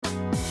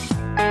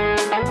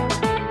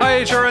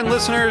HRN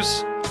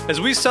listeners.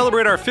 As we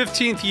celebrate our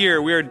 15th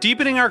year, we are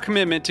deepening our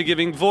commitment to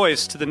giving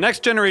voice to the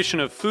next generation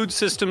of food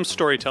systems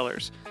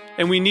storytellers,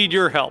 and we need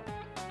your help.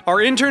 Our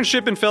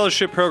internship and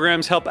fellowship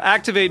programs help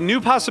activate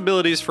new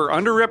possibilities for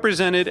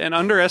underrepresented and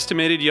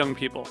underestimated young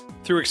people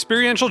through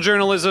experiential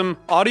journalism,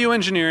 audio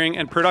engineering,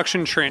 and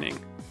production training.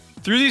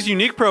 Through these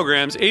unique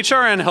programs,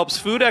 HRN helps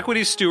food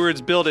equity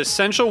stewards build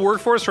essential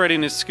workforce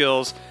readiness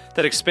skills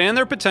that expand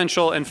their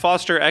potential and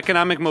foster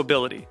economic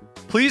mobility.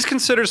 Please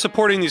consider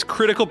supporting these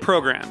critical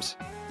programs.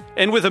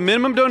 And with a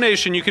minimum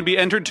donation, you can be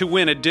entered to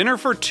win a dinner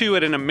for two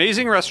at an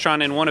amazing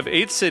restaurant in one of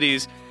 8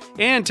 cities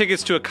and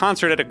tickets to a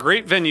concert at a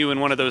great venue in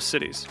one of those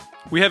cities.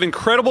 We have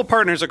incredible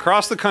partners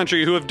across the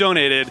country who have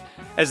donated,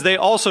 as they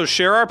also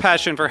share our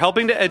passion for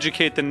helping to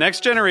educate the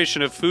next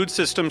generation of food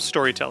systems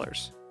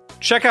storytellers.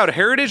 Check out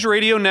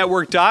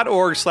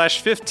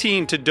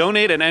heritageradionetwork.org/15 to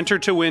donate and enter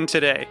to win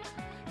today.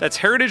 That's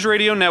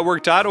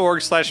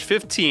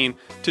heritageradionetwork.org/15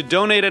 to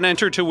donate and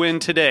enter to win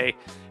today.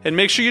 And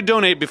make sure you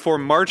donate before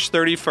March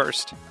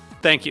 31st.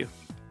 Thank you.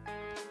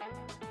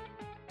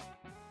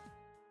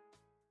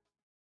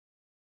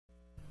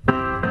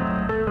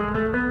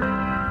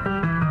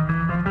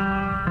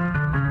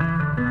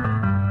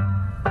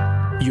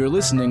 You're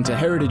listening to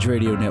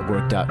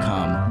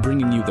heritageradionetwork.com,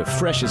 bringing you the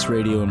freshest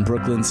radio in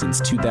Brooklyn since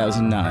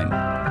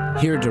 2009.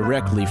 Hear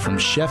directly from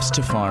chefs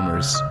to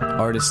farmers,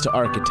 artists to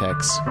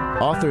architects,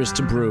 authors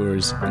to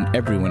brewers, and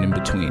everyone in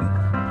between.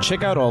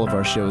 Check out all of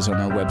our shows on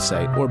our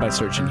website or by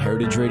searching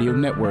Heritage Radio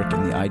Network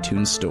in the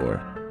iTunes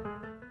Store.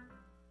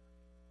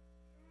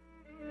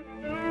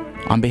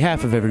 On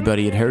behalf of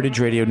everybody at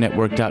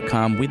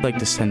heritageradionetwork.com, we'd like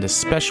to send a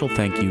special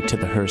thank you to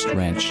the Hearst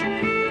Ranch,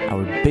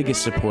 our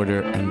biggest supporter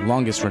and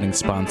longest-running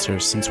sponsor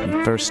since we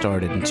first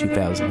started in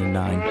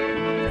 2009.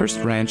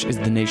 Hearst Ranch is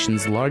the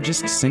nation's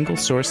largest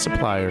single-source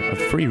supplier of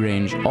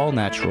free-range,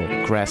 all-natural,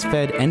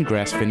 grass-fed, and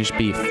grass-finished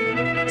beef.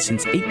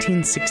 Since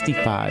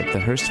 1865,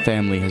 the Hearst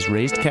family has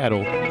raised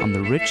cattle on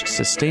the rich,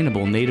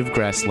 sustainable native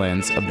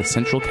grasslands of the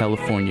Central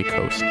California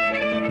coast.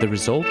 The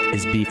result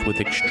is beef with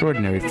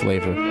extraordinary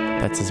flavor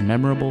that's as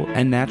memorable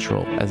and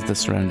natural as the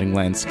surrounding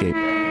landscape.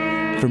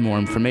 For more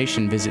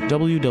information, visit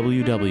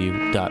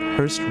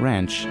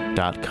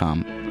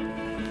www.hearstranch.com.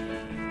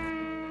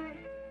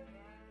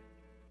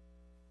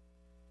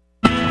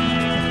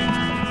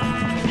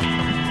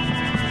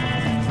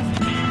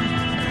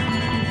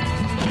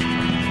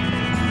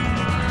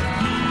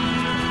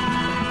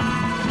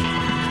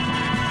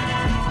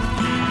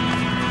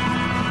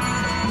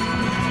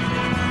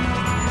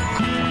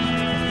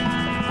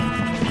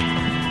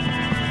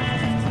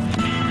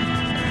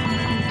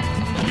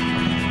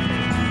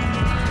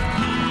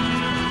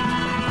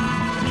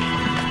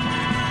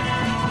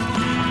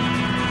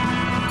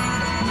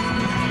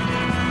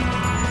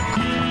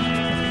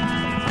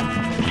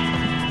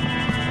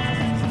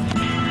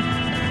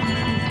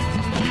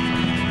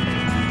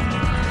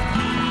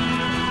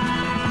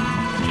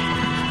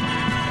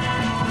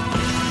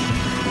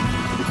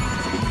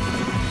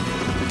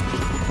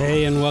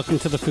 Hey, and welcome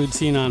to the Food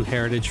Scene on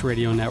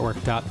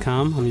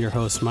heritageradionetwork.com. I'm your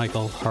host,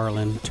 Michael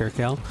Harlan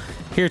Turkel.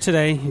 Here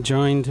today,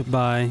 joined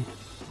by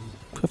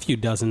a few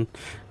dozen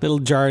little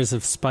jars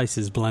of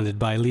spices blended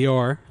by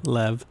Lior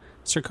Lev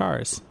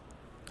Sarkars.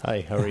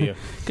 Hi, how are you?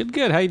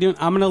 Good. How you doing?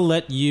 I'm going to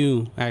let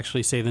you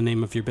actually say the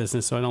name of your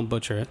business so I don't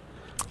butcher it.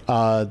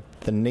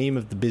 The name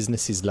of the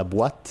business is La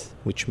Boite,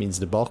 which means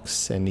the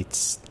box, and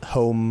it's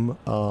home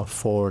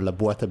for La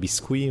Boite à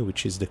Biscuits,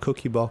 which is the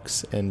cookie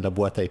box, and La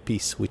Boite à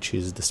Epice, which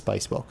is the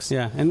spice box.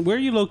 Yeah, and where are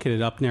you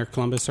located? Up near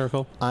Columbus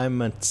Circle?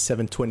 I'm at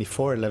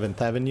 724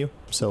 11th Avenue,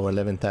 so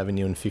 11th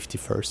Avenue and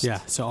 51st. Yeah,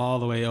 so all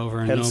the way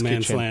over in Hell's no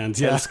man's Kitchen. land.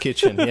 Yeah. Hell's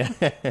Kitchen, yeah.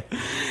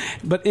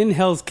 But in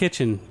Hell's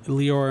Kitchen,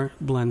 Lior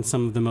blends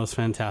some of the most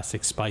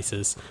fantastic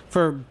spices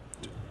for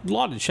a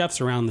lot of chefs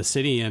around the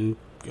city and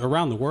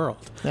around the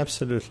world.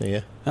 Absolutely,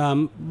 yeah.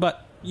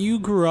 But you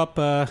grew up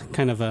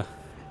kind of a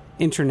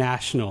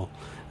international,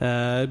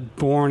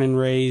 born and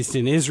raised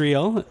in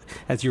Israel,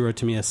 as you wrote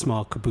to me, a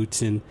small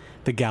kibbutz in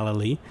the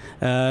Galilee,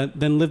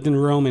 then lived in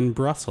Rome and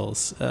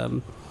Brussels.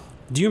 Do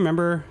you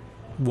remember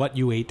what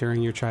you ate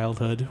during your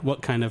childhood?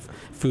 What kind of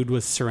food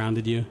was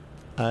surrounded you?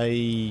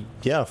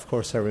 Of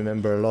course, I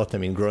remember a lot. I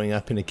mean, growing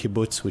up in a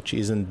kibbutz, which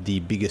isn't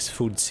the biggest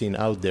food scene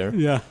out there.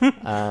 Yeah.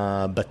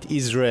 But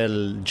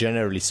Israel,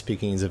 generally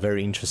speaking, is a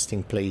very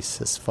interesting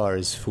place as far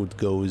as food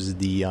goes.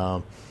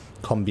 The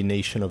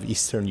combination of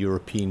Eastern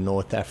European,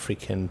 North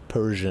African,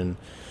 Persian,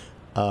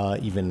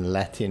 even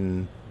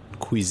Latin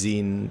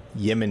cuisine,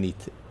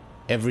 Yemenite,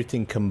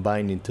 everything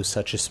combined into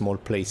such a small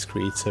place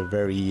creates a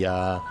very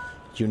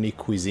unique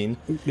cuisine.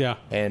 Yeah.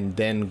 And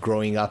then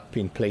growing up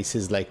in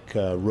places like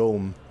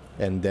Rome,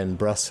 and then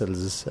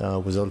Brussels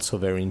was also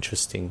very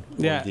interesting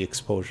for the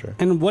exposure.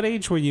 And what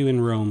age were you in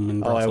Rome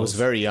and Brussels? I was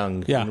very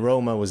young. Yeah. In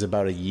Rome, I was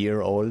about a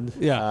year old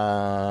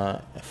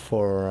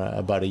for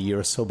about a year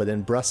or so. But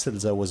in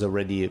Brussels, I was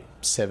already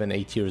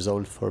 7-8 years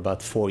old for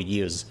about 4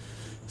 years.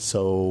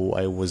 So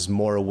I was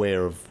more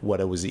aware of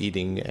what I was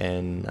eating,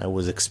 and I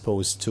was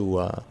exposed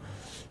to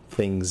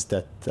things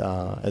that,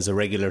 as a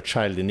regular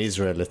child in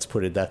Israel, let's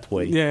put it that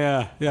way,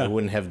 I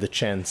wouldn't have the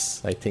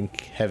chance. I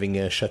think having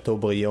a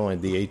Chateaubriand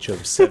at the age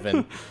of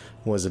 7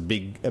 was a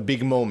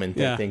big moment,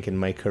 I think, in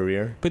my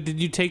career. But did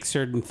you take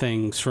certain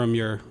things from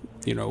your,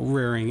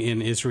 rearing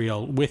in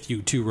Israel with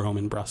you to Rome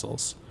and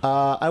Brussels?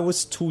 I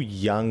was too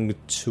young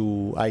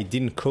I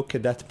didn't cook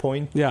at that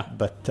point. Yeah.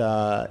 But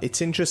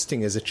it's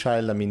interesting as a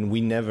child. I mean,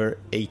 we never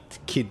ate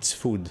kids'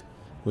 food,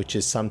 which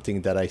is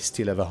something that I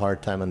still have a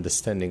hard time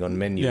understanding on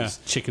menus. Yeah,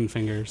 chicken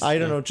fingers. I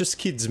don't know, just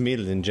kids'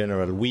 meal in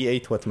general. We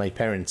ate what my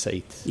parents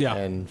ate. Yeah.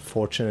 And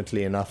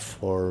fortunately enough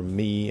for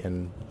me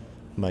and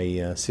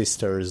my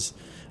sisters,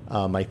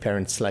 my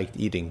parents liked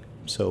eating.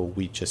 So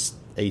we just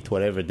ate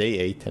whatever they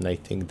ate, and I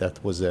think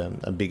that was a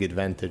big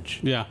advantage.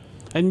 Yeah.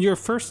 And your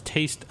first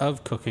taste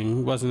of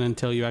cooking wasn't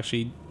until you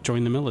actually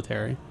joined the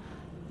military.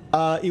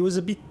 It was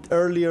a bit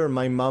earlier.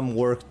 My mom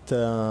worked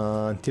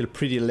until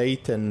pretty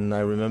late, and I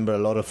remember a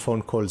lot of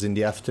phone calls in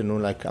the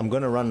afternoon, like, I'm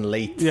going to run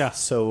late. Yeah.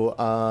 So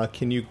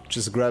can you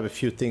just grab a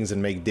few things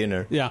and make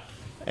dinner? Yeah.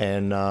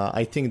 And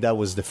I think that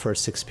was the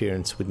first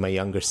experience with my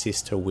younger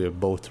sister. We were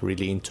both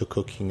really into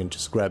cooking and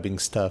just grabbing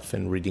stuff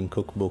and reading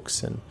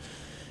cookbooks.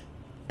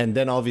 And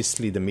then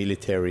obviously the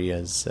military,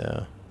 as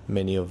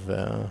many of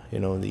the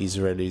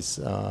Israelis.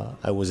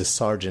 I was a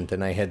sergeant,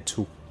 and I had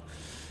to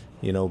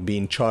be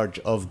in charge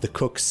of the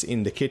cooks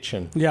in the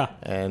kitchen. Yeah.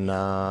 And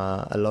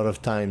a lot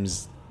of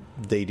times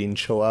they didn't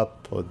show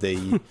up, or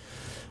they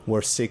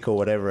were sick or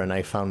whatever, and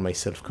I found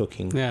myself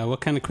cooking. Yeah,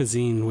 what kind of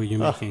cuisine were you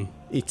making?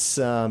 It's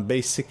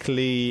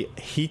basically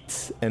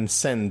heat and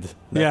send.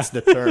 That's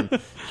the term.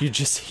 You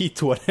just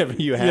heat whatever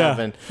you have,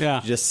 and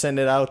you just send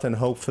it out and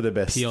hope for the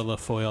best. Peel the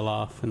foil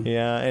off.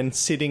 And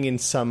sitting in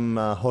some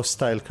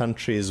hostile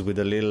countries with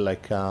a little,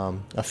 like,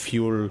 a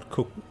fuel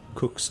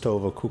cook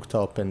stove or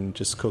cooktop, and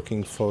just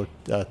cooking for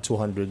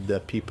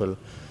 200 people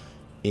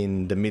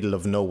in the middle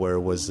of nowhere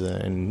was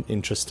an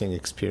interesting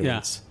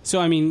experience. Yeah. So,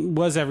 I mean,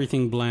 was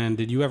everything bland?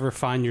 Did you ever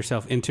find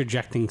yourself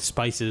interjecting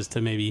spices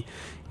to maybe,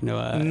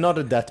 Not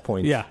at that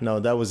point. Yeah.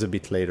 No, that was a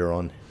bit later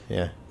on.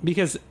 Yeah.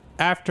 Because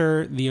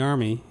after the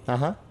army,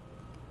 it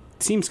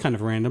seems kind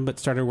of random, but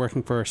started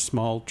working for a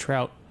small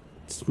trout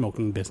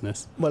smoking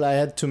business. Well, I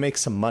had to make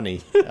some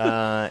money,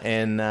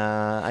 and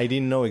I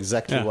didn't know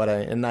exactly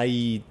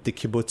the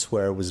kibbutz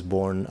where I was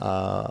born,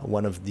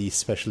 one of the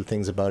special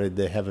things about it,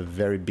 they have a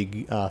very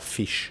big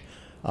fish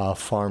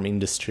farm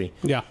industry.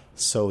 Yeah.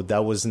 So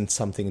that wasn't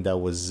something that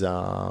was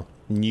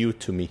new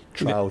to me,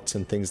 trouts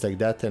and things like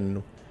that.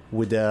 And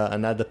with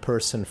another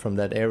person from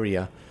that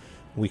area,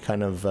 we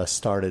kind of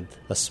started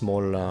a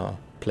small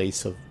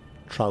place of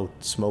trout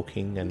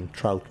smoking and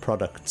trout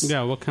products.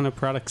 Yeah, what kind of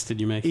products did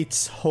you make?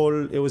 It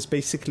was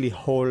basically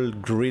whole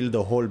grilled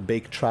or whole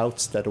baked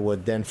trouts that were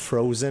then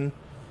frozen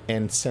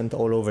and sent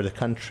all over the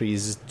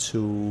countries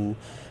to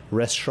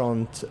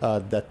restaurants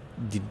that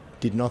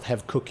did not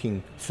have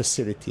cooking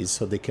facilities,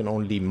 so they can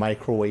only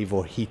microwave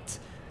or heat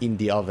in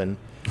the oven.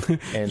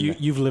 And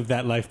you've lived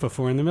that life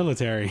before in the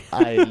military.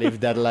 I lived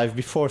that life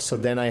before, so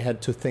then I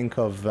had to think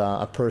of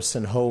a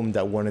person home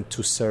that wanted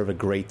to serve a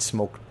great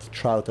smoked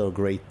trout or a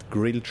great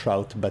grilled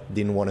trout, but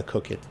didn't want to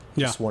cook it,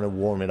 just want to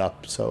warm it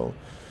up. So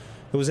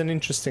it was an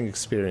interesting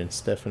experience,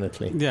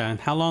 definitely. Yeah,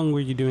 and how long were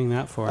you doing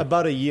that for?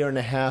 About a year and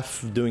a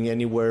half, doing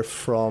anywhere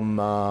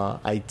from,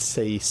 I'd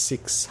say,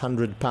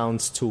 600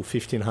 pounds to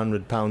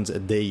 1,500 pounds a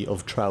day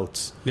of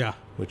trouts. Yeah.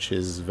 Which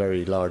is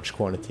very large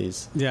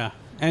quantities. Yeah,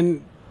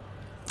 and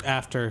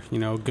after,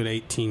 a good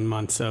 18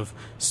 months of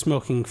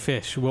smoking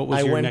fish, what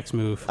was your next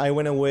move? I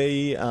went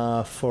away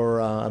for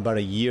about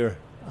a year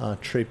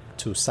trip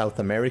to South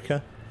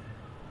America,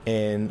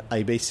 and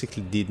I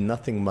basically did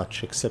nothing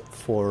much except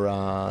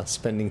for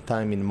spending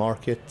time in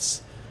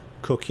markets,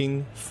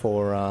 cooking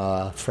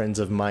for friends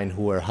of mine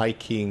who were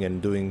hiking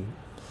and doing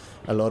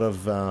a lot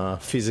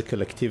of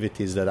physical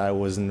activities that I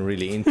wasn't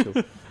really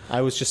into. I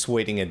was just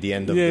waiting at the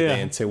end of the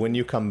day and say, when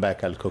you come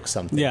back, I'll cook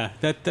something. Yeah,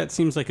 that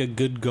seems like a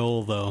good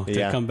goal, though,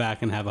 to come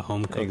back and have a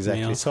home-cooked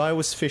meal. So I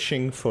was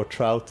fishing for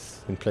trout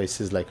in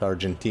places like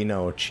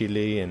Argentina or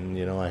Chile, and,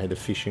 I had a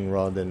fishing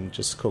rod and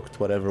just cooked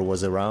whatever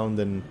was around,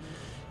 and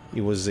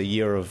it was a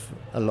year of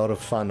a lot of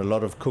fun, a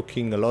lot of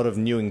cooking, a lot of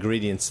new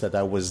ingredients that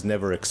I was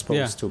never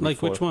exposed to before.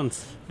 Like which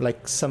ones?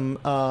 Like some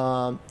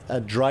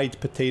dried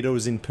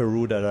potatoes in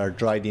Peru that are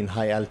dried in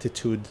high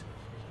altitude,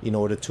 in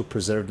order to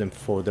preserve them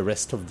for the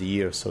rest of the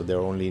year. So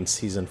they're only in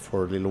season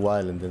for a little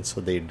while, and then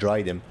so they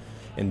dry them,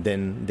 and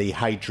then they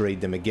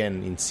hydrate them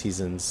again in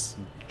seasons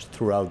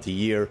throughout the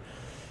year.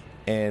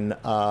 And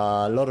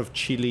a lot of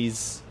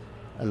chilies,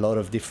 a lot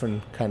of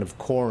different kind of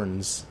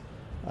corns,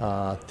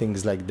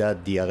 things like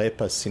that, the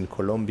arepas in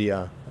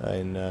Colombia,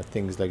 and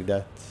things like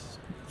that.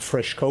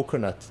 Fresh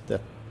coconut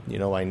that,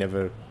 I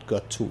never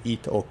got to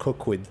eat or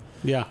cook with.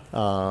 Yeah.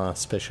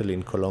 Especially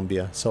in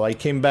Colombia. So I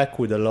came back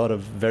with a lot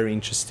of very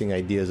interesting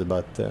ideas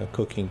about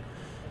cooking,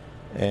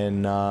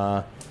 and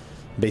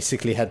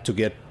basically had to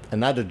get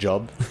another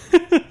job.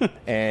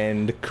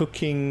 And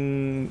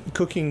cooking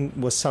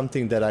was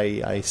something that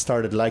I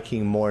started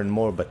liking more and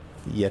more, but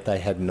yet I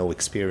had no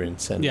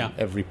experience. And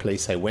every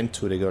place I went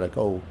to, they go like,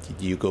 "Oh,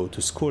 did you go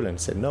to school?" And I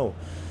said, "No."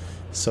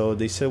 So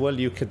they said, "Well,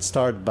 you could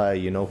start by,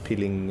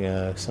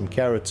 peeling some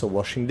carrots or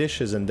washing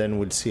dishes, and then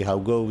we'll see how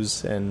it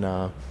goes." And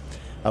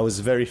I was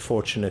very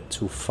fortunate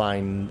to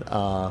find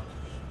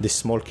this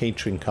small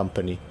catering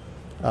company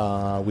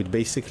with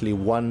basically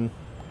one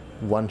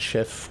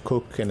chef,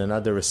 cook, and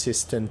another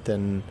assistant,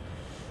 and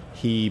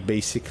he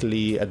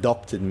basically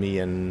adopted me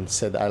and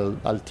said,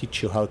 I'll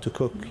teach you how to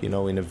cook,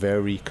 in a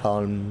very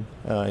calm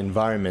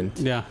environment.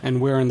 Yeah,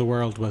 and where in the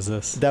world was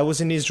this? That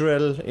was in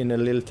Israel, in a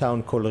little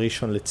town called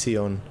Rishon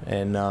LeZion.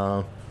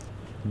 And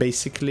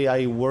basically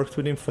I worked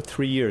with him for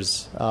 3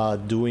 years,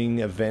 doing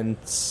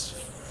events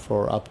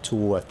for up to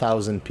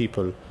 1,000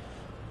 people,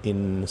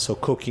 so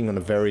cooking on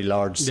a very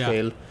large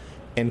scale.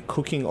 And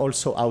cooking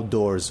also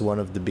outdoors. One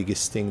of the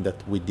biggest things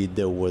that we did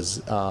there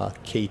was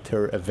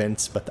cater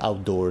events, but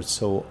outdoors.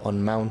 So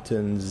on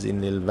mountains,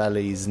 in little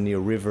valleys, near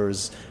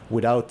rivers,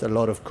 without a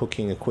lot of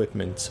cooking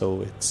equipment.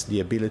 So it's the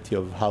ability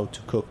of how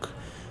to cook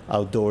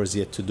outdoors,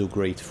 yet to do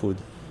great food.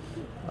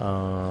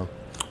 Well,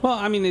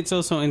 I mean, it's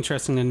also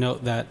interesting to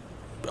note that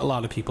a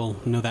lot of people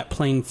know that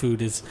plain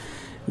food is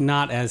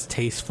not as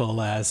tasteful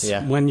as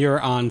when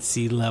you're on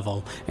sea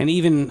level, and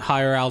even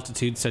higher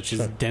altitudes such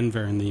as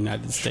Denver in the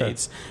United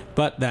States,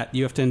 but that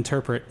you have to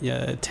interpret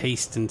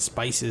taste and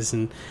spices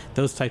and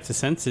those types of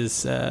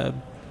senses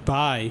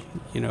by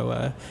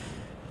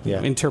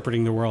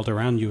interpreting the world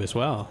around you as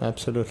well.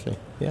 Absolutely.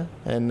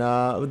 And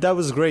that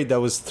was great. That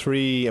was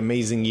 3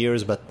 amazing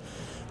years, but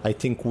I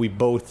think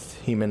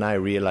him and I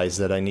realized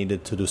that I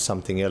needed to do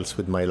something else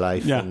with my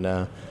life.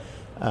 And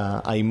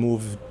I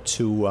moved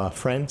to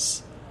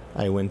France.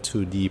 I went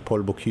to the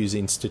Paul Bocuse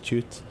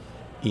Institute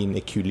in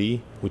Écully,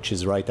 which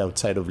is right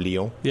outside of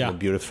Lyon. A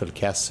beautiful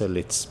castle.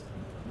 It's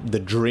the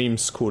dream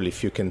school,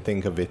 if you can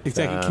think of it.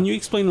 Exactly. Can you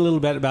explain a little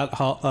bit about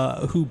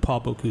who Paul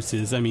Bocuse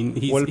is? I mean,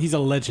 he's a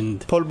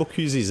legend. Paul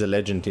Bocuse is a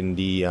legend in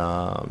the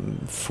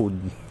food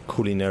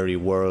culinary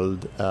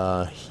world.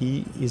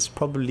 He is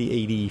probably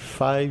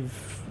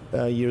 85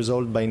 years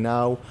old by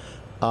now.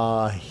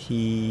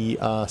 He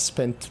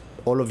spent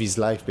all of his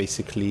life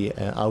basically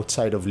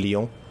outside of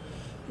Lyon,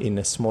 in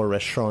a small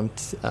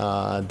restaurant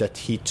that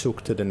he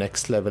took to the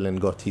next level and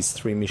got his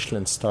 3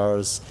 Michelin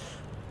stars.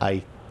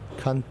 I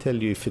can't tell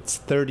you if it's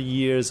 30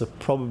 years or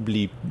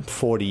probably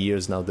 40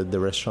 years now that the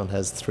restaurant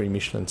has 3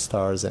 Michelin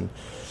stars, and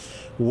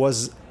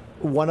was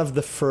one of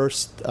the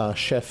first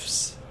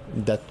chefs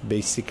that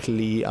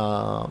basically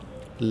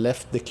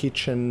left the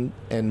kitchen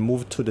and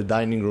moved to the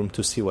dining room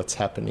to see what's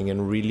happening,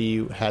 and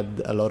really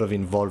had a lot of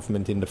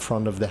involvement in the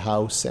front of the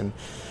house, and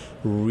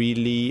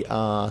really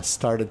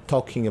started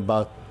talking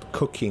about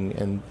cooking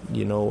and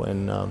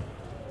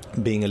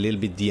being a little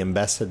bit the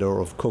ambassador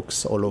of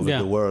cooks all over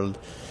the world,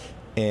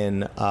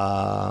 and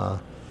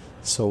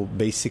so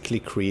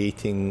basically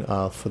creating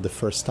for the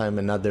first time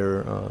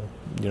another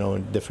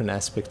different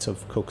aspects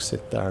of cooks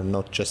that are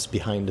not just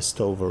behind the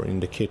stove or in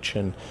the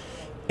kitchen,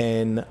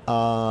 and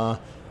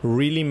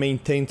really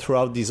maintained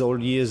throughout these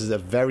old years a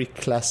very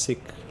classic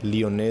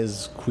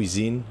Lyonnaise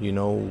cuisine,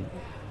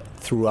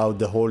 throughout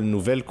the whole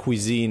nouvelle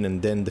cuisine,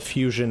 and then the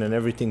fusion and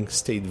everything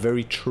stayed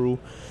very true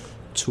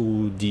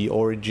to the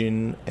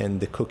origin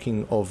and the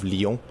cooking of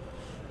Lyon,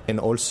 and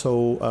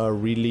also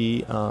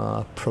really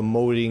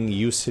promoting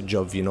usage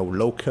of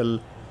local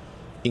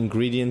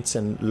ingredients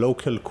and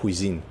local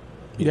cuisine.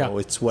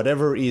 It's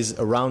whatever is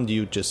around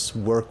you, just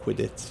work with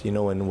it,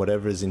 and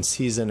whatever is in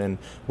season and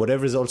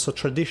whatever is also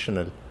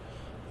traditional,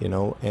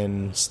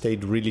 and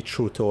stayed really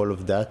true to all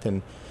of that,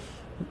 and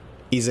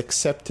is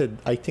accepted,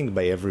 I think,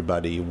 by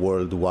everybody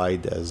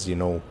worldwide as,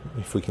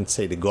 if we can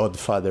say, the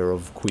godfather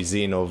of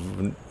cuisine of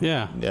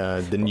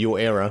the new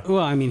era.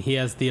 Well, I mean, he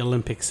has the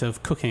Olympics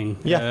of cooking.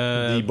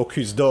 The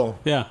Bocuse d'Or.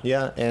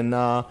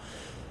 And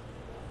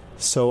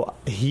so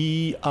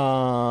he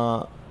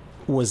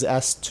was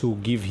asked to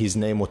give his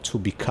name, or to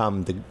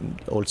become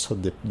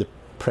the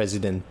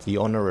president, the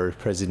honorary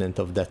president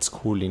of that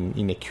school in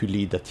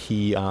Écully that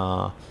he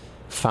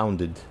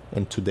founded,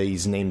 and today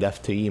is named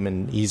after him,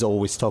 and he's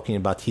always talking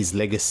about his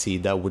legacy.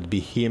 That would be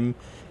him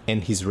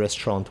and his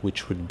restaurant,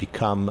 which would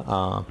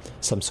become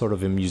some sort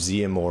of a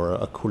museum or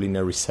a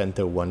culinary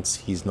center once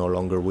he's no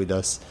longer with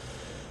us.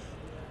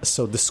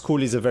 So the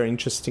school is a very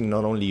interesting,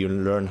 not only you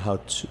learn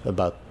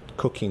about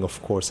cooking,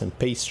 of course, and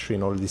pastry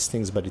and all these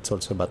things, but it's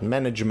also about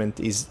management.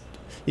 Is,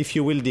 if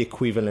you will, the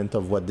equivalent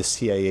of what the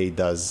CIA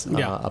does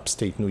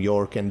upstate New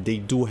York, and they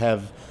do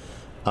have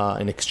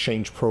an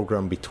exchange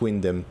program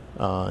between them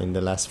in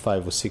the last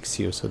 5 or 6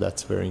 years, so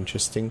that's very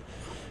interesting.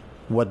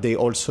 What they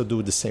also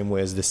do the same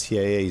way as the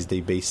CIA is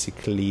they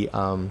basically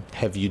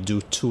have you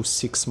do 2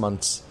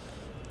 6-month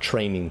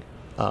training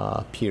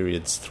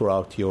periods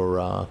throughout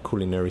your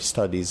culinary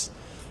studies.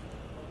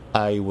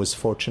 I was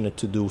fortunate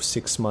to do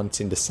 6 months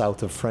in the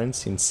south of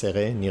France, in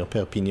Céret, near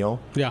Perpignan,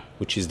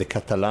 which is the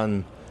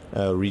Catalan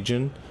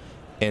region.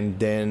 And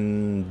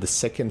then the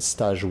second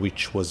stage,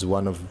 which was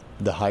one of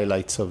the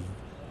highlights of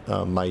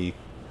my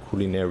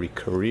culinary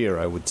career,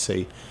 I would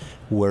say,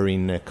 were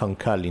in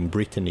Cancale, in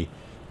Brittany,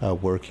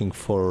 working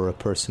for a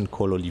person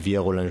called Olivier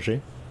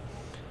Rollinger,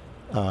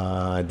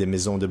 des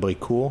Maisons de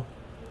Brécourt,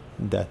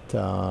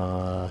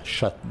 that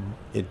shut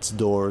its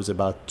doors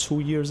about 2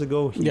 years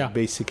ago. He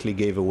basically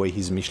gave away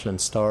his Michelin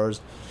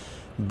stars,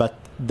 but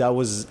that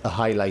was a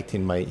highlight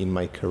in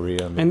my career.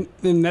 I mean,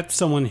 and that's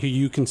someone who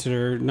you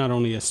consider not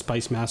only a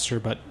spice master,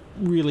 but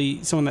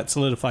really someone that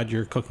solidified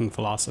your cooking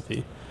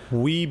philosophy.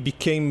 We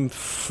became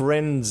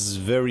friends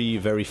very,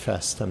 very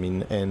fast. I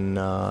mean, and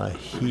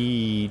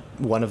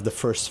one of the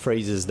first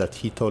phrases that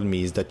he told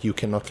me is that you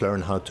cannot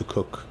learn how to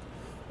cook.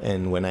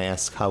 And when I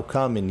asked how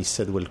come, and he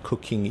said, well,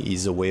 cooking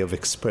is a way of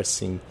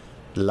expressing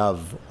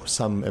love or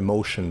some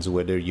emotions,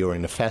 whether you're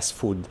in a fast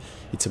food,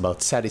 it's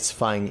about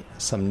satisfying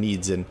some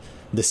needs. And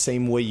the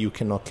same way you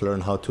cannot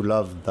learn how to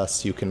love,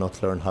 thus you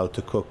cannot learn how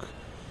to cook.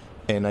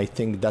 And I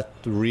think that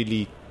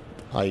really,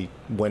 I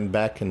went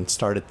back and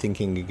started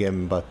thinking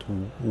again about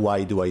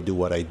why do I do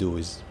what I do,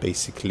 is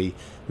basically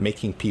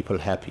making people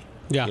happy,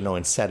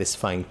 and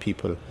satisfying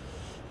people.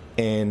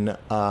 And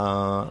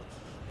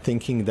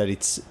thinking that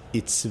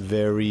it's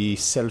very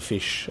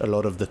selfish. A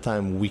lot of the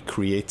time we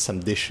create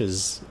some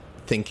dishes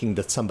thinking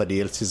that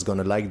somebody else is going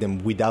to like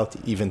them without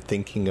even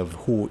thinking of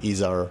who is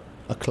a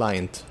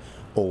client,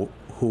 or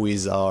who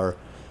is our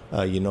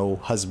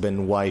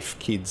husband, wife,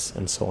 kids,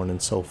 and so on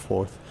and so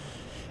forth.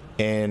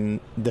 And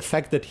the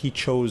fact that he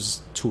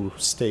chose to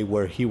stay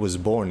where he was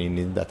born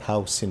in that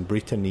house in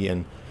Brittany,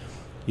 and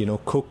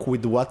cook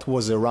with what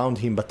was around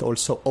him, but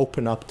also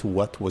open up to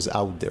what was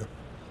out there,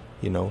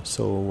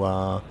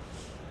 so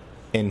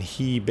and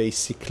he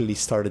basically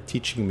started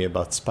teaching me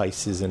about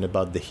spices and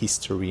about the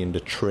history and the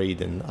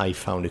trade, and I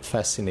found it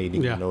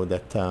fascinating,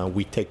 that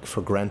we take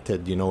for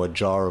granted, a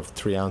jar of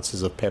 3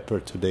 ounces of pepper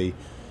today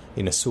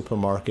in a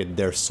supermarket.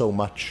 There's so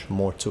much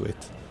more to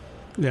it.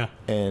 Yeah.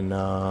 And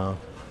I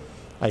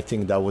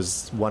think that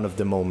was one of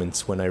the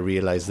moments when I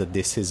realized that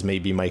this is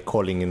maybe my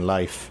calling in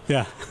life.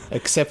 Yeah.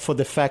 Except for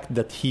the fact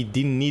that he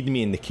didn't need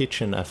me in the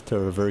kitchen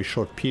after a very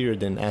short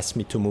period and asked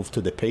me to move to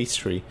the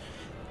pastry.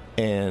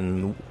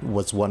 And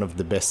was one of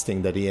the best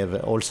things that he ever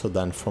also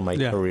done for my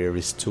career,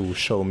 is to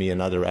show me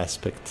another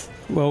aspect.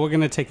 Well, we're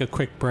going to take a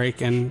quick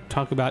break and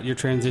talk about your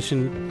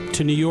transition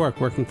to New York,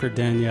 working for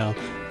Daniel.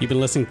 You've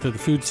been listening to The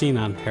Food Scene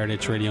on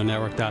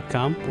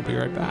heritageradionetwork.com. We'll be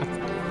right back.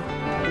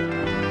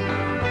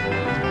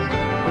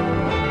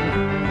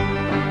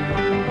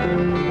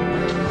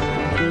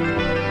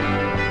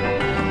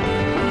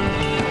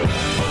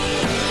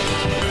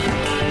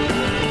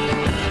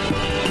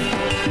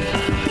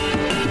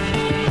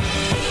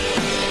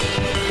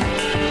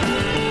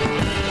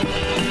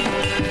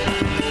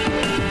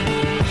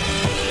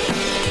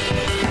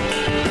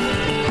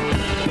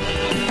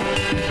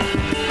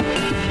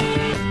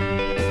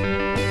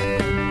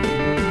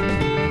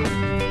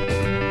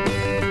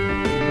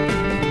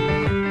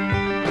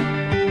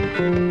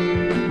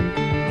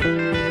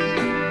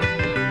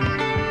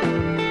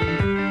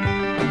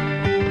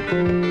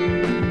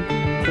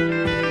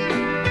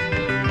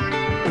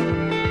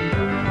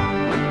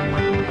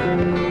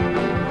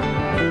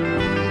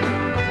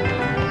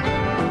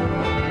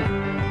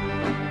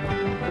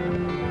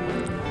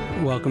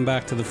 Welcome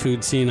back to The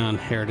Food Scene on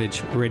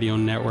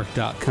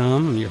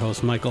heritageradionetwork.com. I'm your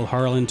host, Michael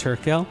Harlan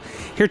Turkel,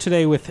 here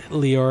today with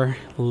Lior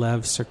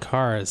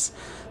Lev-Serkar's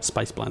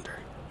Spice Blender.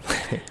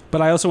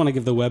 But I also want to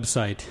give the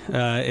website.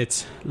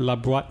 It's La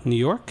Boite New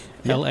York,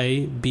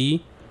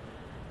 LABIOTE.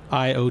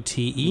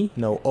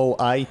 No,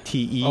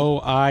 OITE.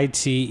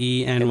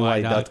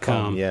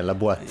 OITENY.com. Yeah, La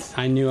Boite.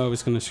 I knew I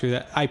was going to screw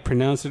that. I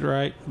pronounced it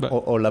right. But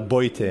or La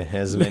Boite,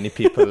 as many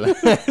people.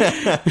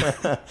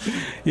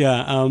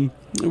 Yeah,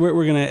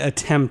 we're going to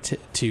attempt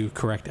to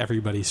correct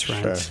everybody's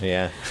French. Sure,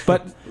 yeah.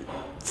 But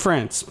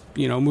France,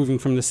 moving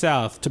from the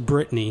south to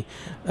Brittany,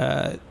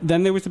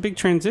 then there was a big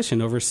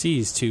transition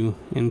overseas to,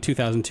 in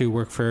 2002,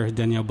 work for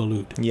Daniel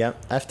Boulud. Yeah,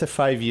 after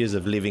 5 years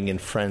of living in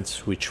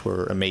France, which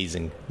were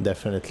amazing,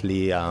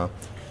 definitely, I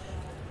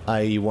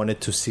wanted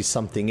to see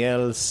something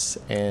else,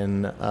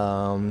 and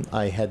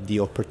I had the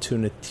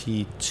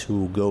opportunity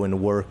to go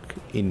and work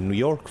in New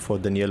York for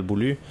Daniel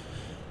Boulud.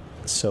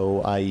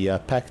 So I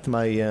packed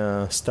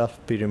my stuff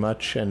pretty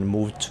much and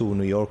moved to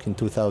New York in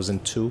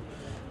 2002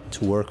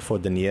 to work for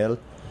Daniel.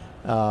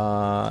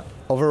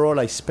 Overall,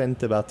 I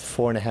spent about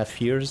 4.5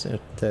 years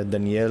at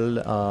Daniel.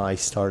 I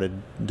started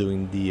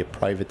doing the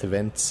private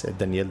events at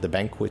Daniel, the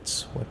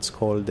banquets, what's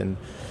called. And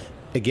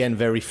again,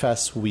 very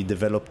fast, we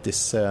developed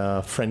this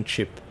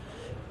friendship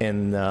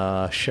and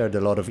shared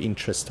a lot of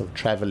interest of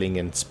traveling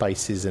and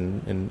spices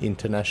and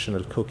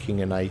international cooking.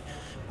 And I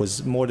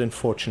was more than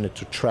fortunate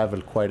to travel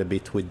quite a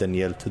bit with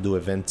Daniel to do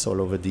events all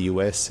over the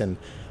US and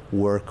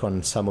work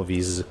on some of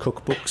his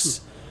cookbooks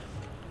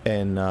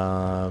and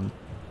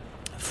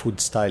food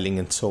styling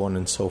and so on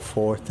and so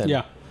forth.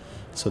 And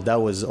so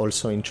that was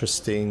also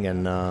interesting.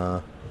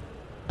 And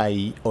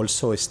I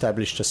also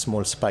established a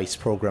small spice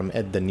program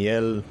at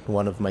Daniel.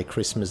 One of my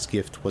Christmas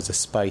gifts was a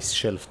spice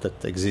shelf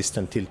that exists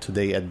until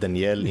today at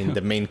Daniel in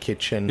the main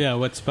kitchen. Yeah,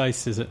 what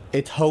spice is it?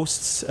 It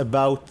hosts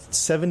about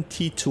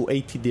 70 to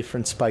 80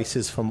 different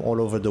spices from all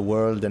over the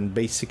world, and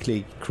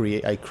basically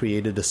I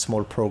created a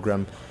small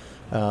program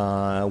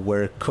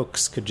where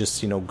cooks could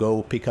just,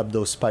 go pick up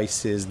those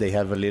spices. They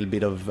have a little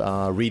bit of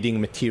reading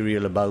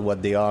material about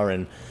what they are,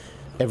 and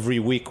every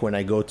week when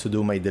I go to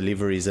do my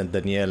deliveries at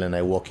Daniel and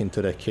I walk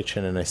into the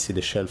kitchen and I see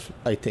the shelf,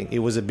 I think it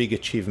was a big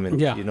achievement,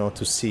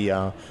 to see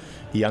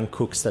young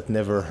cooks that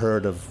never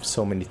heard of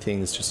so many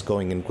things just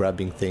going and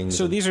grabbing things.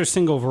 So these are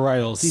single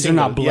varietals. These are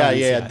not blends.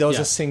 Yeah. Those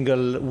are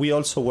single. We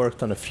also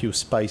worked on a few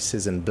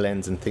spices and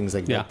blends and things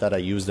like that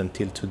I used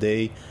until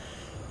today.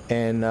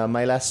 And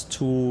my last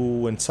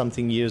 2 and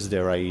something years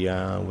there, I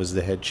was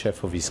the head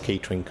chef of his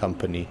catering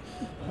company,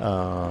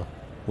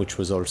 which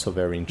was also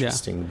very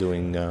interesting,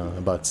 doing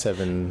about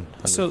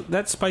 700. So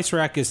that spice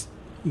rack is,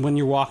 when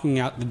you're walking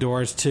out the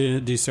doors to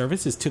do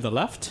service, is to the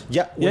left?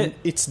 Yeah.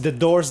 It's the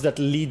doors that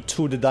lead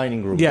to the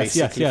dining room,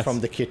 basically,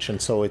 from the kitchen.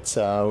 So it's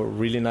a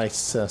really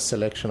nice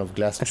selection of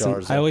glass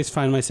jars. I always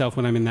find myself,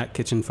 when I'm in that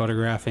kitchen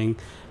photographing,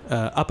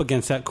 up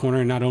against that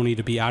corner, not only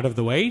to be out of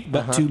the way,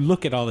 but to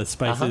look at all the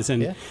spices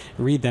and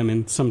read them.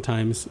 And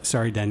sometimes,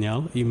 sorry,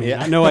 Danielle, you may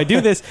not know I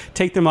do this,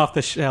 take them off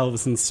the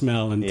shelves and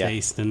smell and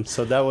taste. And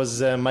so that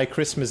was my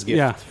Christmas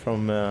gift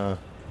from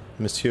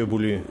Monsieur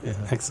Boulu.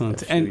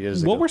 Excellent. And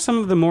what were some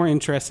of the more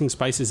interesting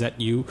spices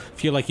that you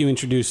feel like you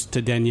introduced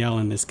to Danielle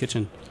in this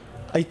kitchen?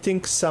 I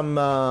think some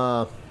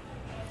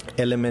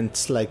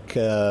elements like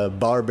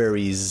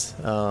barberries,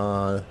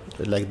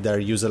 like they're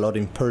used a lot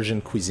in Persian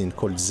cuisine,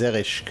 called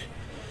zereshk,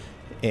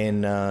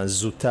 and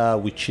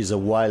zuta, which is a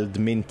wild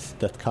mint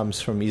that comes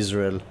from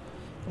Israel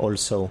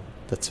also.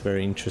 That's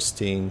very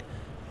interesting.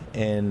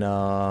 And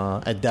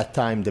at that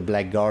time, the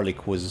black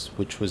garlic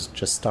which was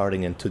just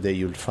starting, and today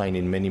you'll find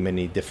in many,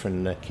 many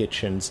different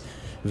kitchens.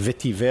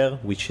 Vetiver,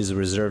 which is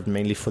reserved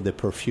mainly for the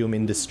perfume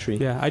industry.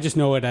 Yeah, I just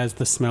know it as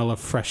the smell of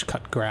fresh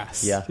cut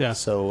grass. Yeah.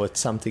 So it's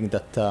something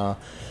that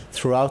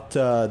throughout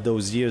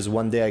those years,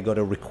 one day I got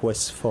a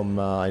request from,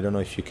 I don't know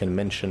if you can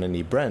mention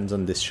any brands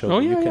on this show.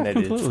 You can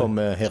edit it, from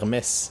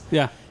Hermès.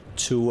 Yeah.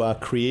 To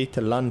create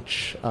a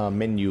lunch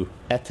menu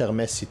at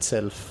Hermès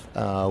itself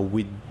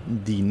with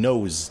the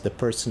nose, the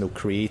person who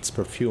creates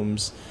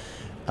perfumes,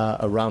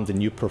 around the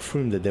new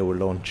perfume that they were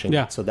launching.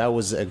 Yeah. So that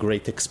was a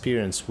great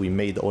experience. We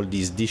made all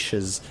these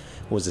dishes.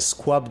 It was a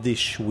squab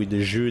dish with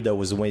a jus that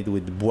was made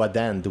with bois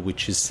d'Inde,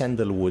 which is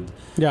sandalwood.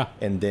 Yeah.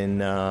 And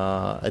then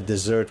a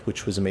dessert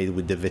which was made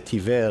with the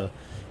vetiver,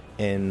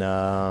 and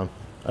a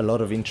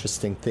lot of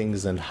interesting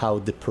things, and how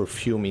the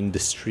perfume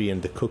industry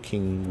and the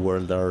cooking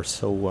world are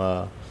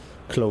so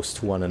close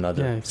to one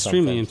another. Yeah,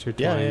 extremely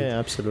intertwined. Yeah,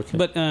 absolutely.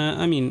 But,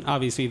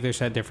 obviously there's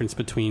that difference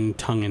between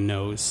tongue and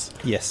nose.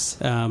 Yes.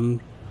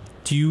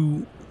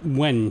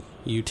 When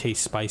you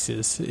taste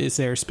spices, is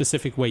there a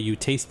specific way you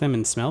taste them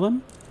and smell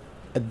them?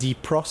 The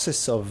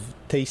process of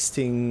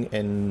tasting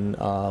and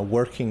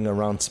working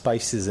around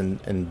spices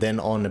and then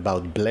on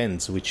about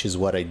blends, which is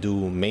what I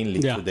do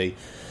mainly today,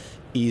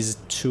 is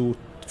to,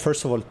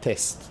 first of all,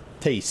 taste.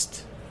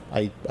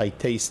 I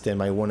taste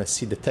them. I want to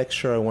see the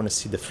texture. I want to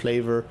see the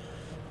flavor.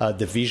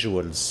 The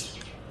visuals,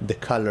 the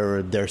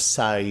color, their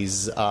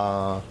size,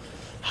 how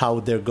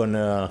they're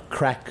gonna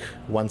crack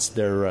once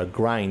they're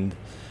grind.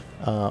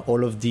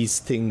 All of these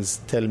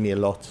things tell me a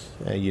lot.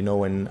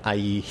 When I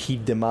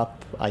heat them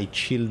up, I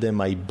chill them,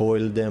 I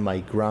boil them, I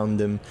ground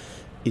them.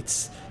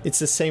 It's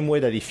the same way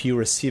that if you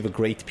receive a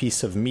great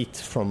piece of meat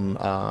from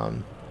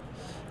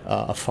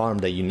a farm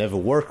that you never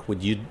work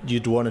with,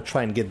 you'd want to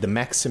try and get the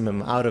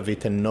maximum out of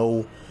it and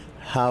know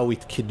how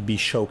it could be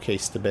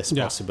showcased the best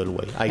possible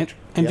way.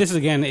 And this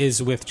again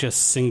is with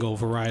just single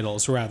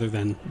varietals rather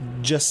than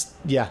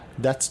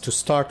that's to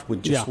start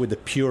with, with a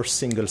pure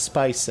single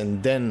spice,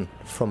 and then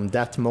from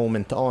that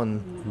moment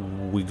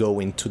on we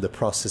go into the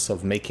process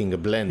of making a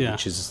blend,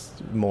 which is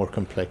more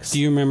complex. Do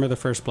you remember the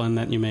first blend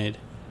that you made?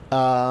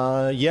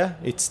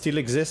 It still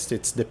exists.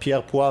 It's the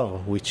Pierre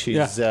Poivre, which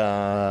is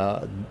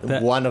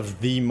one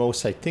of the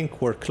most, I think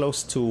we're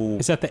close to...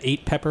 Is that the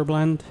 8 pepper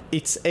blend?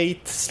 It's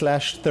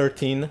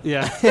 8/13.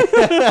 Yeah.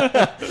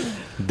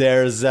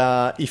 There's,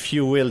 if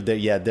you will,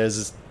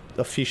 there's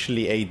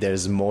officially 8.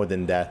 There's more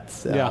than that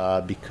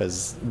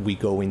because we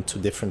go into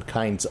different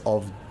kinds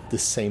of the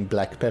same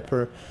black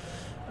pepper.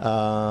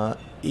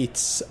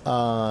 It's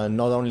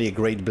not only a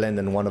great blend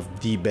and one of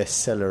the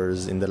best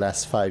sellers in the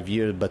last 5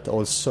 years, but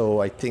also,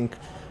 I think,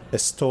 a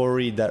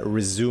story that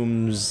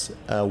resumes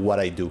what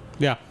I do.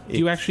 Yeah. Do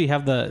you actually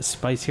have the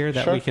spice here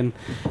that we can...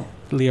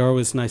 Lior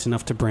was nice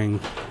enough to bring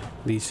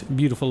these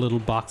beautiful little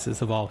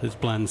boxes of all his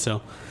blends.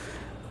 So,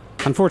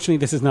 unfortunately,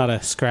 this is not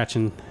a scratch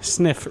and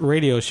sniff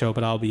radio show,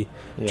 but I'll be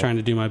trying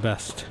to do my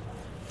best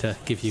to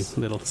give you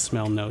little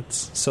smell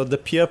notes. So the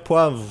Pierre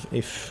Poivre,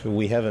 if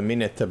we have a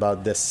minute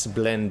about this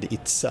blend,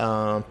 it's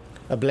a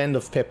blend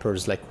of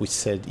peppers, like we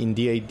said, in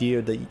the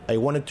idea that I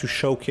wanted to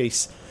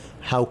showcase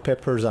how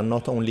peppers are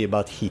not only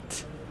about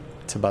heat.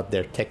 It's about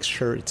their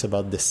texture. It's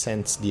about the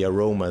scents, the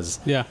aromas.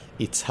 Yeah.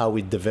 It's how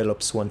it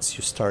develops once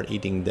you start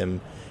eating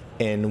them.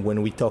 And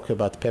when we talk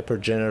about pepper,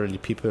 generally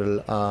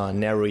people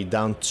narrow it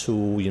down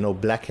to,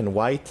 black and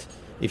white.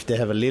 If they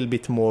have a little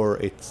bit more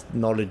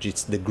knowledge,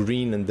 it's the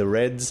green and the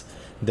reds.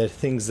 There are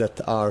things that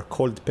are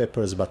called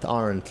peppers but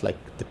aren't, like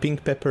the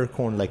pink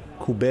peppercorn, like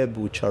kubeb,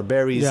 which are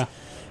berries. Yeah.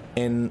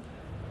 And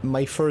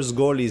my first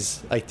goal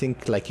is, I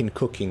think, like in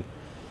cooking,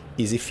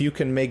 is if you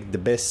can make the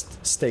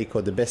best steak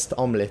or the best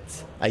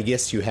omelette, I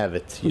guess you have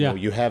it. You know,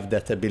 you have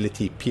that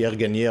ability. Pierre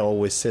Gagnier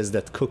always says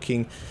that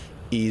cooking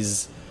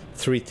is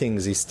 3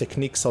 things: is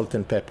technique, salt,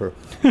 and pepper.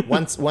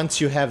 Once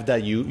you have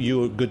that,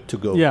 you're good to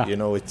go. Yeah.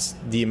 It's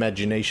the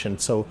imagination.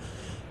 So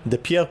the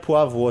Pierre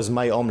Poivre was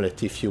my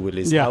omelette, if you will,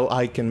 is how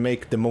I can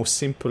make the most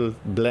simple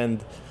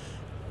blend.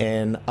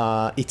 And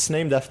it's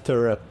named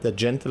after the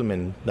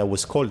gentleman that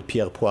was called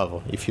Pierre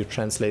Poivre. If you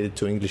translate it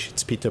to English,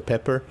 it's Peter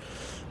Pepper.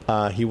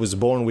 He was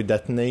born with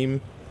that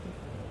name,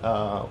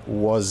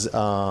 was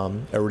a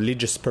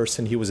religious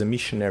person. He was a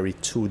missionary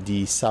to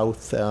the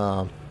South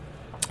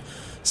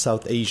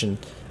Asian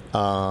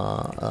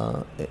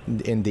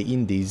in the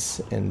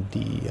Indies, and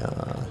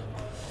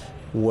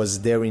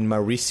was there in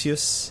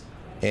Mauritius,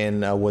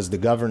 and was the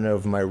governor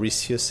of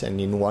Mauritius,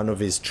 and in one of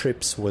his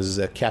trips was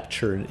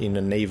captured in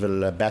a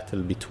naval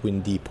battle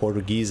between the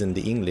Portuguese and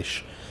the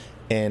English,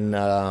 and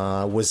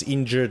was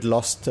injured,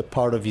 lost a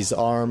part of his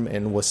arm,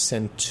 and was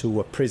sent to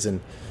a prison.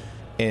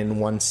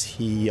 And once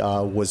he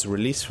was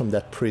released from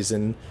that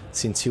prison,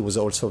 since he was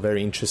also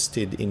very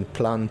interested in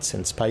plants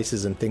and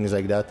spices and things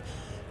like that,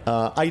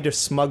 either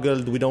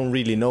smuggled, we don't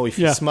really know if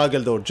he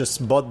smuggled or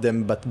just bought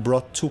them, but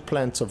brought 2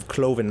 plants of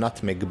clove and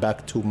nutmeg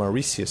back to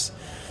Mauritius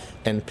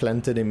and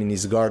planted them in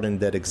his garden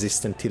that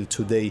exists until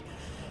today.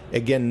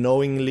 Again,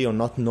 knowingly or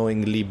not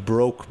knowingly,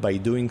 broke by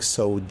doing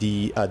so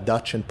the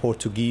Dutch and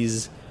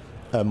Portuguese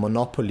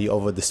monopoly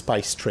over the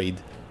spice trade.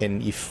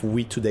 And if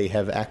we today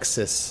have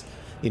access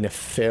in a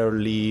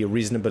fairly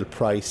reasonable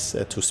price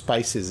to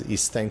spices,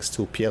 is thanks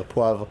to Pierre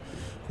Poivre,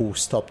 who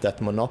stopped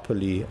that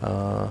monopoly.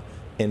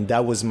 And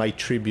that was my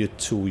tribute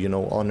to,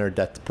 honor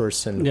that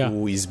person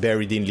who is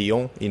buried in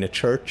Lyon in a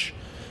church.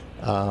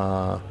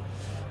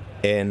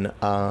 And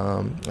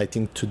I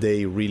think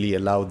today really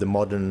allowed the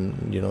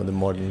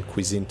modern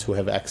cuisine to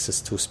have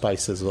access to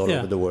spices all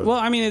over the world. Well,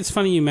 I mean, it's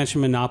funny you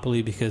mentioned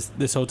monopoly, because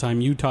this whole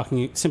time you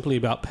talking simply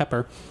about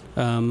pepper,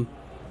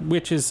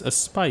 which is a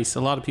spice.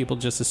 A lot of people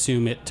just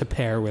assume it to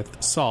pair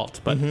with salt,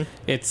 but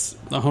it's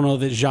a whole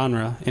other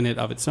genre in it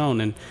of its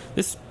own. And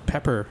this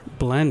pepper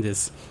blend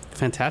is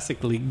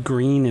fantastically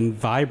green and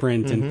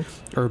vibrant and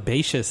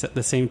herbaceous at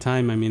the same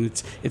time. I mean,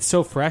 it's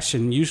so fresh,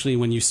 and usually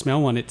when you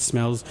smell one, it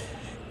smells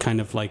kind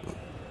of like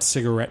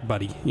cigarette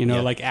buddy,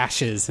 like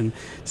ashes and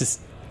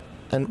just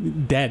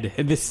dead.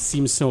 And this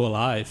seems so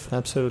alive.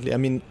 Absolutely. I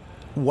mean,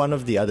 one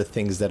of the other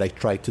things that I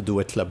try to do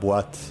at La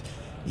Boite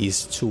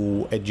is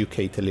to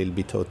educate a little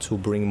bit, or to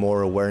bring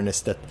more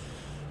awareness that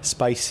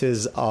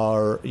spices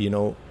are,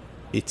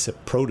 it's a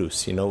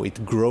produce,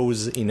 it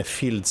grows in a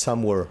field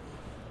somewhere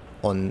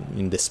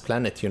in this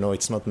planet,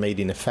 it's not made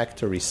in a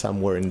factory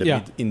somewhere in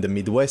the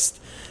Midwest.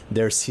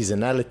 There's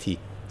seasonality.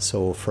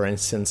 So, for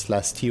instance,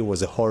 last year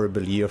was a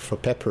horrible year for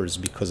peppers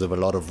because of a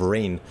lot of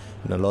rain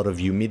and a lot of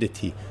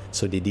humidity.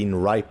 So they didn't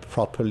ripe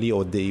properly,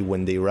 or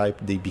when they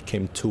ripe, they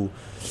became too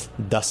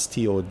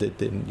dusty, or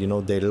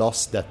they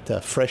lost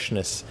that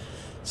freshness.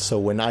 So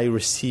when I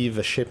receive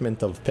a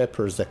shipment of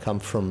peppers that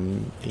come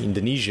from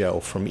Indonesia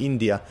or from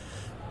India,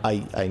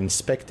 I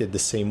inspect it the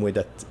same way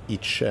that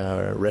each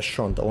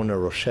restaurant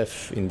owner or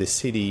chef in the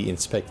city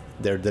inspect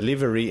their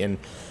delivery, and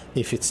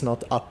if it's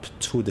not up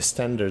to the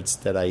standards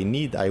that I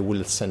need, I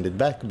will send it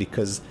back,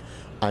 because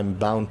I'm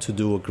bound to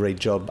do a great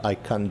job. I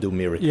can't do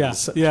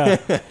miracles. Yeah.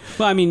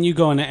 Well, I mean, you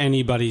go into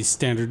anybody's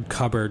standard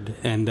cupboard,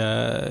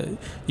 and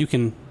you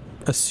can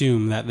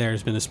assume that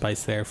there's been a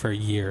spice there for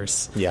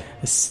years. Yeah.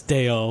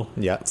 Stale,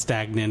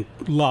 stagnant,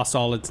 lost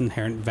all its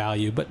inherent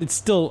value, but it's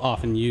still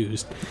often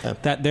used.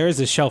 That there is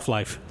a shelf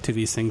life to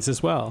these things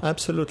as well.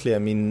 Absolutely. I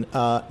mean,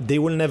 they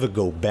will never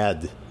go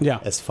bad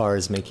as far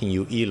as making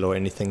you ill or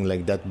anything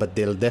like that, but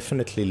they'll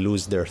definitely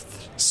lose their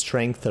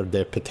strength or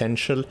their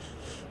potential.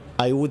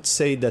 I would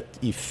say that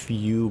if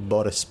you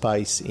bought a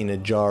spice in a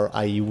jar,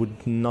 I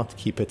would not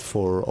keep it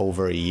for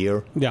over a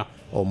year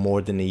or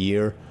more than a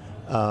year.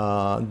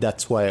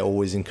 That's why I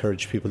always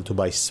encourage people to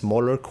buy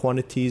smaller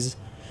quantities.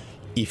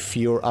 If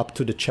you're up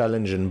to the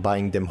challenge and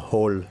buying them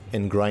whole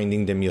and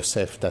grinding them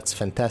yourself, that's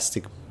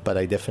fantastic, but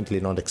I definitely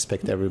not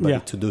expect everybody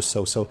to do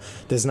so. So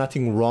there's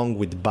nothing wrong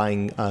with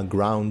buying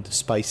ground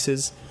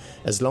spices,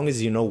 as long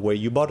as you know where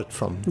you bought it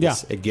from.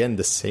 It's, again,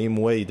 the same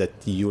way that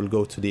you'll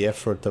go to the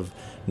effort of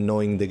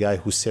knowing the guy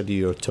who sells you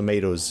your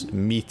tomatoes,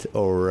 meat,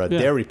 or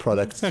dairy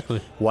products.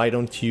 Exactly. Why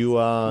don't you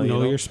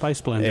know your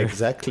spice blender?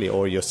 Exactly,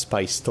 or your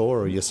spice store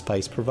or your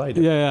spice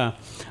provider.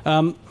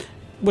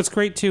 What's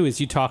great, too, is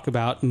you talk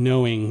about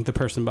knowing the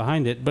person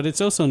behind it, but it's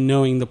also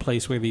knowing the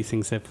place where these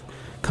things have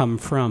come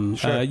from.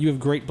 Sure. You have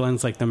great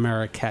blends like the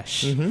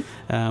Marrakesh.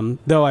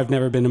 Though I've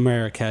never been to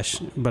Marrakesh,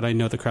 but I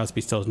know the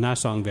Crosby, Stills,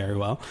 Nash song very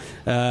well.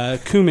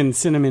 Cumin,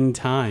 cinnamon,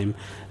 thyme.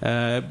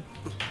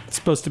 It's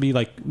supposed to be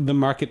like the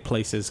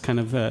marketplaces, kind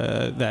of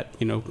that,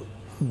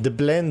 The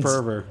blends,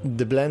 fervor.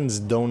 the blends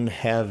don't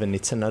have, and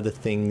it's another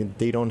thing,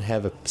 they don't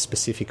have a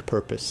specific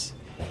purpose.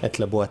 At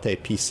La Boite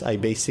Epice, I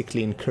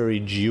basically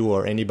encourage you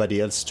or anybody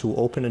else to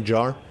open a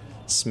jar,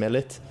 smell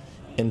it,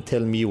 and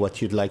tell me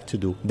what you'd like to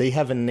do. They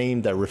have a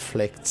name that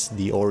reflects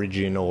the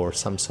origin or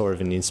some sort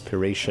of an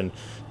inspiration.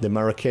 The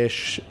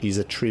Marrakesh is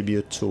a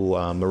tribute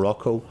to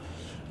Morocco,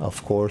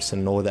 of course,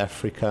 and North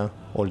Africa,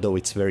 although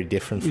it's very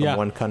different from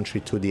one country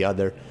to the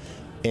other.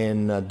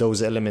 And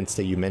those elements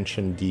that you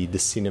mentioned, the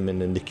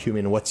cinnamon and the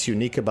cumin, what's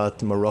unique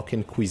about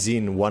Moroccan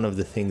cuisine, one of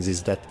the things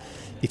is that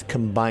it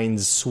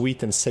combines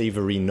sweet and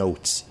savory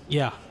notes,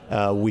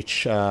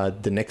 which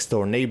the next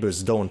door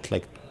neighbors don't,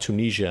 like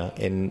Tunisia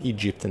and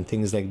Egypt and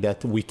things like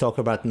that. We talk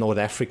about North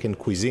African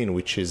cuisine,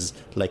 which is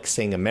like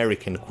saying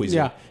American cuisine.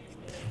 Yeah.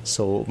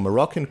 So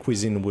Moroccan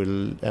cuisine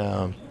will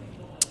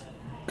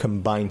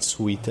combine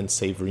sweet and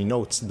savory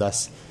notes,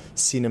 thus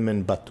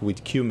cinnamon but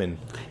with cumin.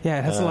 Yeah,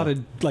 it has a lot of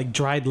like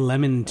dried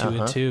lemon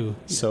to it too.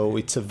 So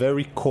it's a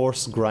very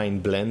coarse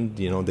grind blend.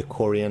 The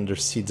coriander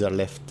seeds are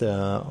left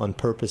on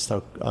purpose,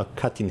 are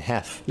cut in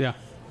half. Yeah.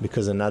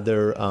 Because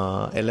another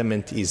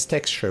element is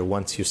texture.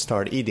 Once you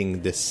start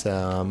eating this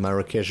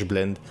Marrakesh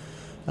blend,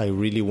 I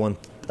really want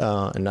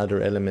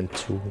another element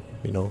to,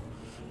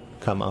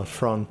 come out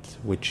front,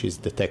 which is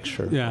the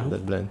texture of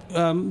that blend.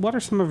 What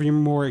are some of your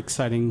more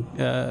exciting,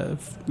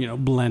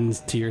 blends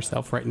to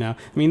yourself right now?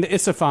 I mean, the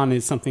Isfahan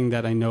is something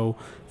that I know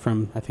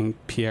from, I think,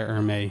 Pierre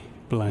Hermé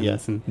blends. Yeah.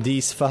 And the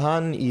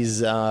Isfahan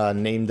is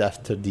named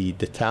after the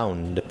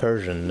town, the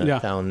Persian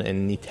town,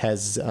 and it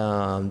has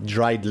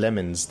dried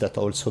lemons that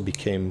also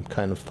became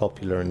kind of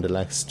popular in the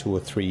last 2 or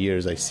 3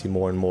 years. I see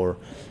more and more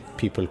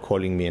people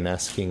calling me and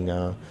asking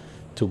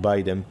to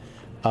buy them.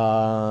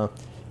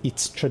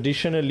 It's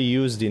traditionally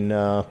used in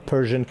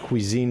Persian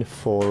cuisine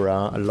for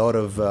a lot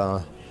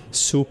of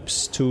soups,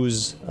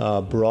 stews,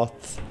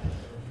 broth,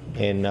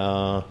 and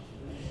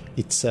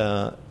it's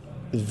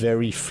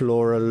very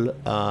floral,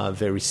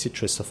 very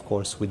citrus, of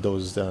course, with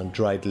those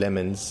dried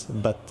lemons.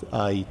 But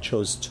I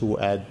chose to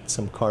add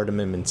some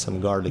cardamom and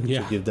some garlic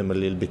to give them a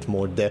little bit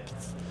more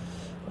depth.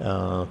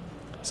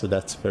 So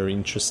that's very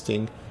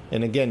interesting.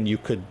 And again, you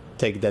could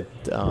take that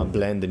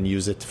blend and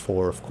use it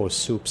for, of course,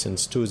 soups and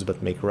stews,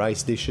 but make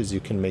rice dishes. You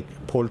can make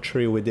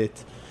poultry with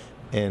it,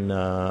 and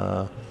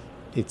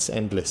it's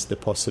endless, the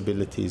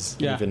possibilities,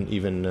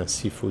 even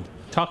seafood.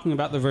 Talking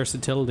about the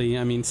versatility,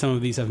 I mean, some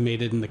of these have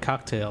made it in the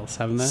cocktails,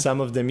 haven't they?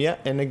 Some of them, yeah.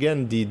 And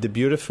again, the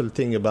beautiful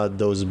thing about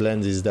those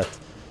blends is that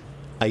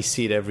I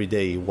see it every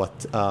day.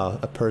 What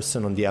a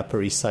person on the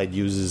Upper East Side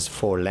uses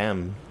for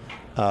lamb,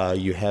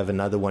 you have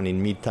another one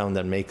in Midtown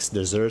that makes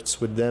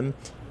desserts with them,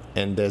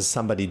 and there's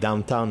somebody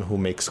downtown who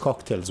makes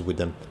cocktails with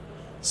them.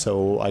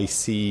 So I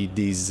see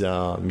these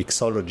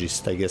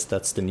mixologists, I guess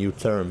that's the new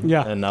term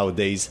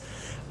nowadays,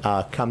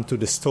 come to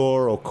the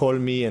store or call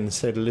me and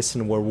say,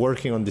 listen, we're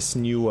working on this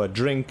new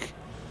drink.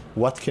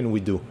 What can we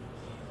do?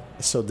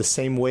 So the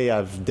same way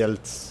I've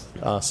dealt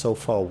so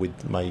far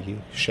with my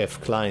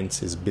chef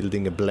clients is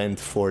building a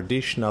blend for a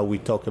dish. Now we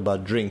talk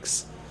about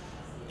drinks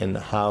and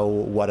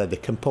what are the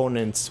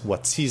components,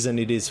 what season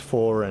it is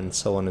for, and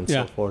so on and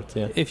so forth.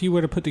 Yeah. If you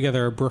were to put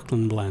together a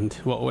Brooklyn blend,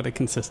 what would it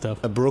consist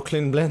of? A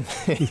Brooklyn blend?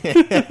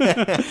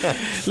 A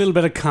little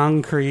bit of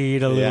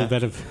concrete, a little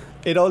bit of...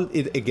 It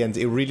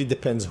really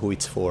depends who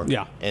it's for.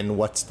 Yeah. And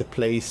what's the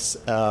place.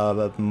 One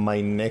of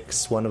my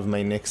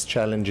next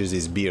challenges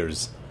is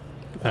beers.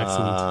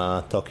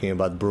 Excellent. Talking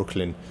about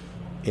Brooklyn.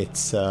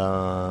 It's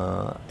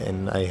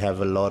and I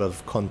have a lot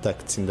of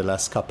contacts in the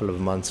last couple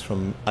of months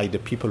from either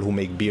people who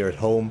make beer at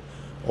home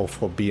or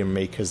for beer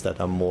makers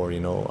that are more,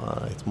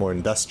 it's more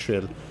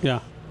industrial. Yeah.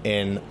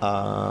 And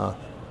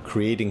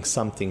creating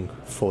something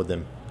for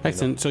them.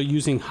 Excellent. So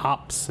using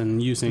hops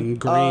and using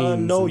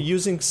grains? No,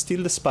 using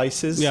still the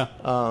spices. Yeah.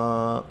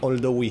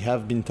 Although we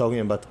have been talking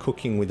about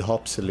cooking with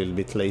hops a little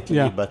bit lately.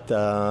 Yeah. But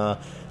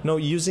no,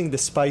 using the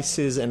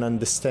spices and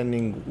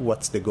understanding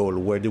what's the goal.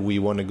 Where do we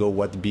want to go?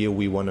 What beer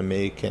we want to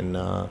make, and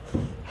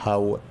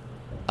how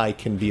I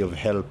can be of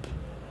help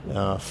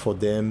for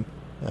them.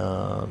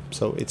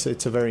 So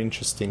it's a very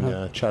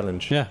interesting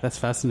challenge. Yeah, that's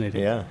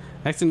fascinating. Yeah.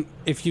 Excellent.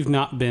 If you've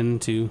not been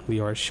to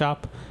Lior's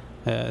shop,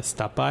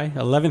 stop by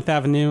 11th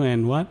Avenue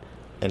and what?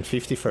 And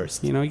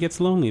 51st. He gets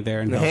lonely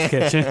there in Hell's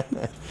Kitchen.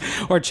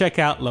 Or check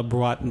out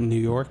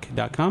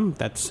laboitenewyork.com.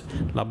 That's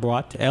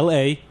Laboite,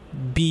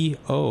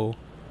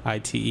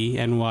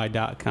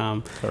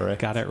 LABOITENY.com.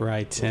 Correct. Got it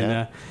right.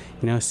 And,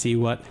 see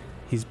what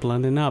he's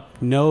blending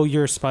up. Know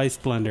your spice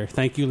blender.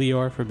 Thank you,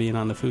 Lior, for being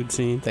on the food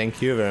scene.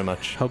 Thank you very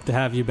much. Hope to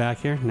have you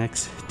back here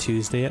next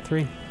Tuesday at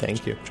 3.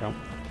 Thank you. Ciao.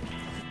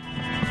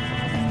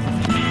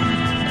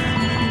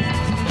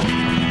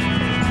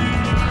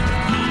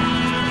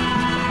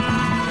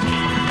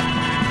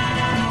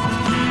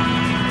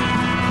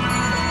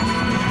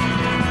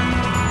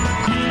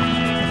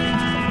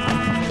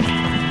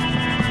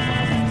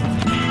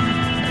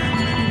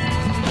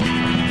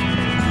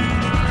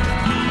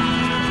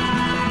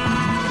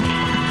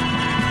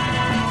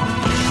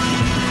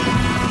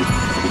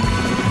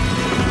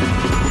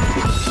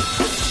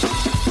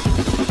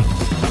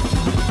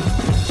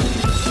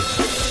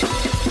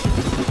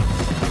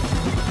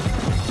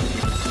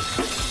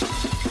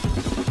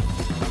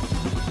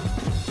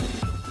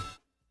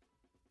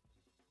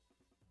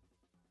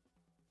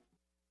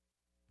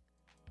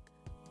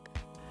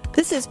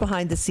 This is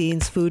Behind the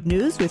Scenes Food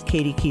News with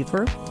Katie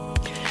Kiefer.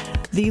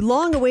 The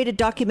long-awaited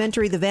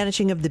documentary, The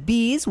Vanishing of the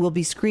Bees, will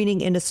be screening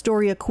in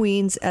Astoria,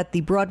 Queens at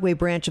the Broadway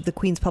branch of the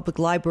Queens Public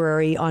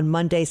Library on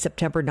Monday,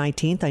 September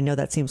 19th. I know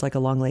that seems like a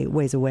long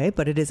ways away,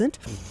 but it isn't.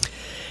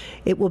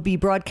 It will be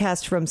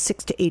broadcast from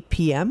 6 to 8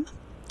 p.m.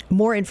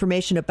 More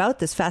information about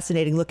this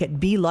fascinating look at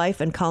bee life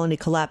and colony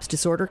collapse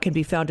disorder can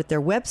be found at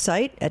their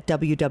website at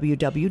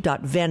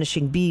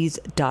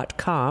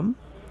www.vanishingbees.com.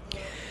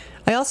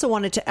 I also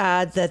wanted to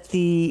add that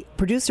the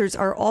producers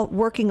are all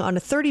working on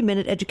a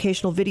 30-minute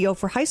educational video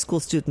for high school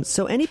students,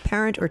 so any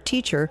parent or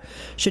teacher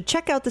should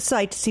check out the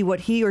site to see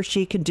what he or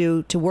she can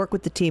do to work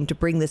with the team to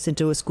bring this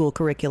into a school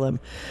curriculum.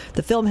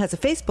 The film has a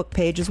Facebook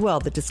page as well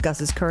that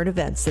discusses current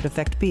events that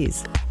affect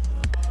bees.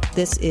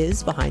 This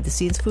is Behind the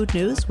Scenes Food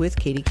News with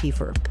Katie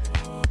Kiefer.